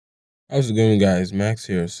How's it going, guys? Max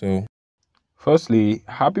here. So, Firstly,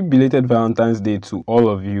 happy belated Valentine's Day to all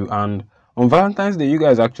of you. And on Valentine's Day, you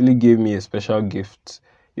guys actually gave me a special gift.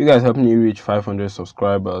 You guys helped me reach 500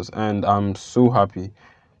 subscribers, and I'm so happy.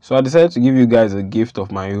 So I decided to give you guys a gift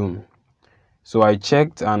of my own. So I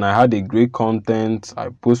checked and I had a great content. I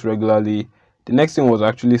post regularly. The next thing was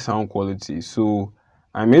actually sound quality. So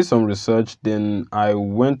I made some research. Then I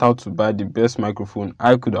went out to buy the best microphone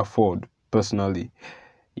I could afford personally.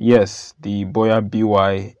 Yes, the Boya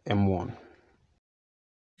BY M1.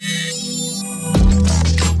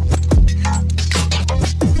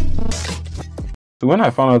 So when I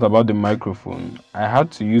found out about the microphone, I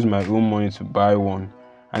had to use my own money to buy one,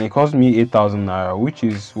 and it cost me 8,000 naira, which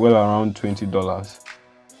is well around $20.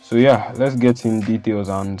 So yeah, let's get in details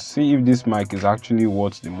and see if this mic is actually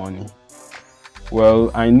worth the money.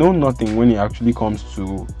 Well, I know nothing when it actually comes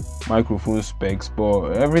to microphone specs,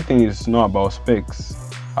 but everything is not about specs,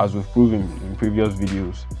 as we've proven in previous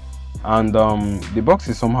videos. And the box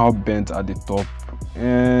is somehow bent at the top,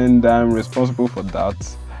 and I'm responsible for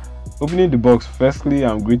that. Opening the box, firstly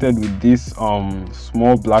I'm greeted with this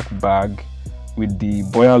small black bag with the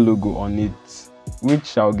Boya logo on it,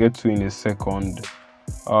 which I'll get to in a second,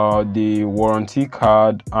 the warranty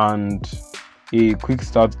card and a quick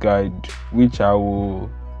start guide, which I will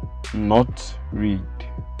not read.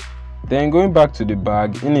 Then going back to the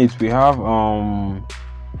bag, in it we have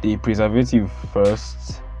the preservative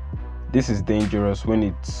first. This is dangerous when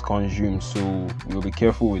it's consumed, so we'll be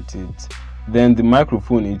careful with it. Then the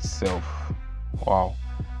microphone itself, wow,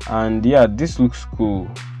 and yeah, this looks cool.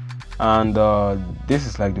 And this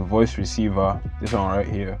is like the voice receiver, this one right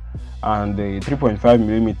here, and the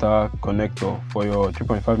 3.5mm connector for your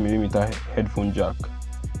 3.5mm headphone jack.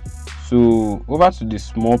 So over to the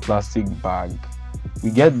small plastic bag, we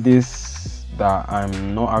get this that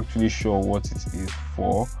I'm not actually sure what it is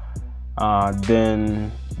for.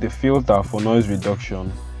 Then the filter for noise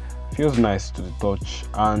reduction, feels nice to the touch,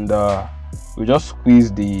 and we just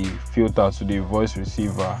squeeze the filter to the voice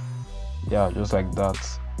receiver, yeah, just like that.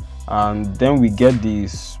 And then we get the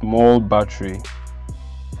small battery,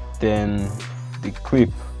 then the clip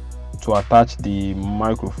to attach the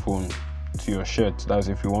microphone to your shirt, that's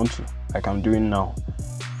if you want to, like I'm doing now.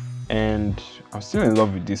 And I'm still in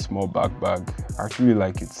love with this small backpack. I actually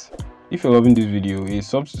like it. If you're loving this video, a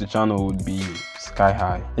sub to the channel would be sky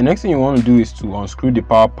high. The next thing you want to do is to unscrew the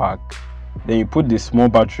power pack. Then you put the small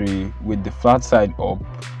battery with the flat side up.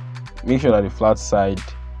 Make sure that the flat side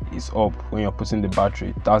is up when you're putting the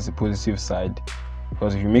battery. That's the positive side,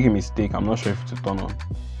 because if you make a mistake, I'm not sure if it will turn on.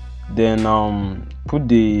 Then put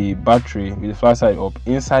the battery with the flat side up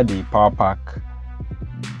inside the power pack.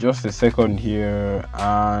 Just a second here,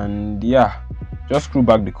 and yeah, just screw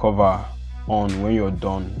back the cover on when you're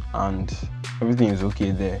done, and everything is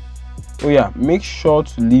okay there. Oh yeah, make sure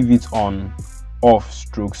to leave it on off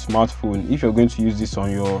stroke smartphone if you're going to use this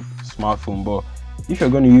on your smartphone, but if you're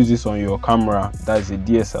going to use this on your camera, that is a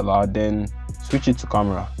DSLR, then switch it to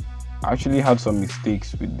camera. I actually had some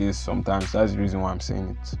mistakes with this sometimes, that's the reason why I'm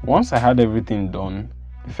saying it. Once I had everything done,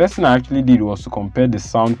 the first thing I actually did was to compare the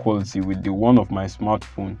sound quality with the one of my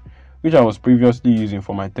smartphone, which I was previously using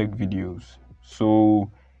for my tech videos.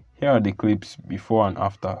 So here are the clips before and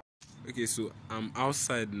after. okay, so I'm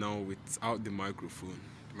outside now without the microphone.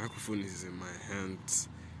 The microphone is in my hands.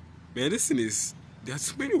 Man, this thing is, there are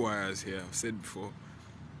too many wires here, I've said before.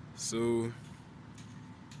 So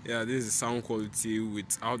yeah, this is the sound quality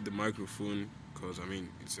without the microphone, because I mean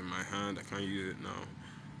it's in my hand, I can't use it now.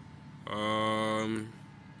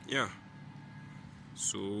 Yeah,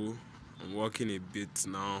 so I'm working a bit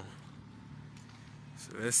now,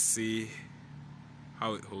 so let's see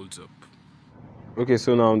how it holds up. Okay,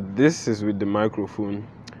 so now this is with the microphone.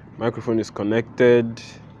 Microphone is connected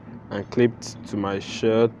and clipped to my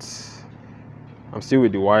shirt. I'm still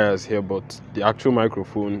with the wires here, but the actual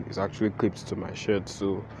microphone is actually clipped to my shirt.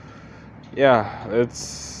 So yeah,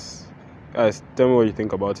 let's, guys, tell me what you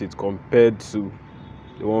think about it compared to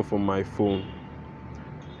the one from my phone.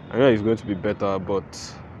 I know it's going to be better,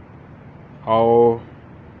 but how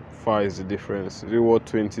far is the difference? Is it worth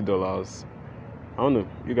 $20? I don't know,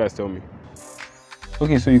 you guys tell me.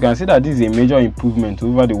 Okay, so you can see that this is a major improvement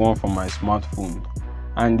over the one from my smartphone.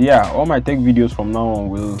 And yeah, all my tech videos from now on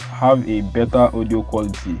will have a better audio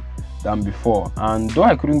quality than before. And though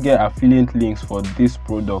I couldn't get affiliate links for this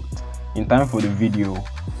product in time for the video,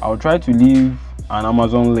 I'll try to leave an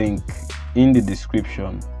Amazon link in the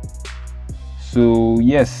description. So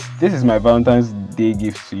yes, this is my Valentine's Day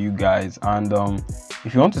gift to you guys. And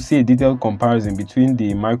if you want to see a detailed comparison between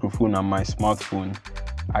the microphone and my smartphone,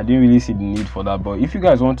 I didn't really see the need for that, but if you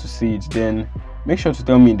guys want to see it, then Make sure to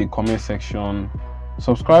tell me in the comment section.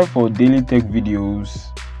 Subscribe for daily tech videos,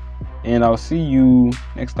 and I'll see you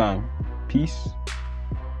next time. Peace.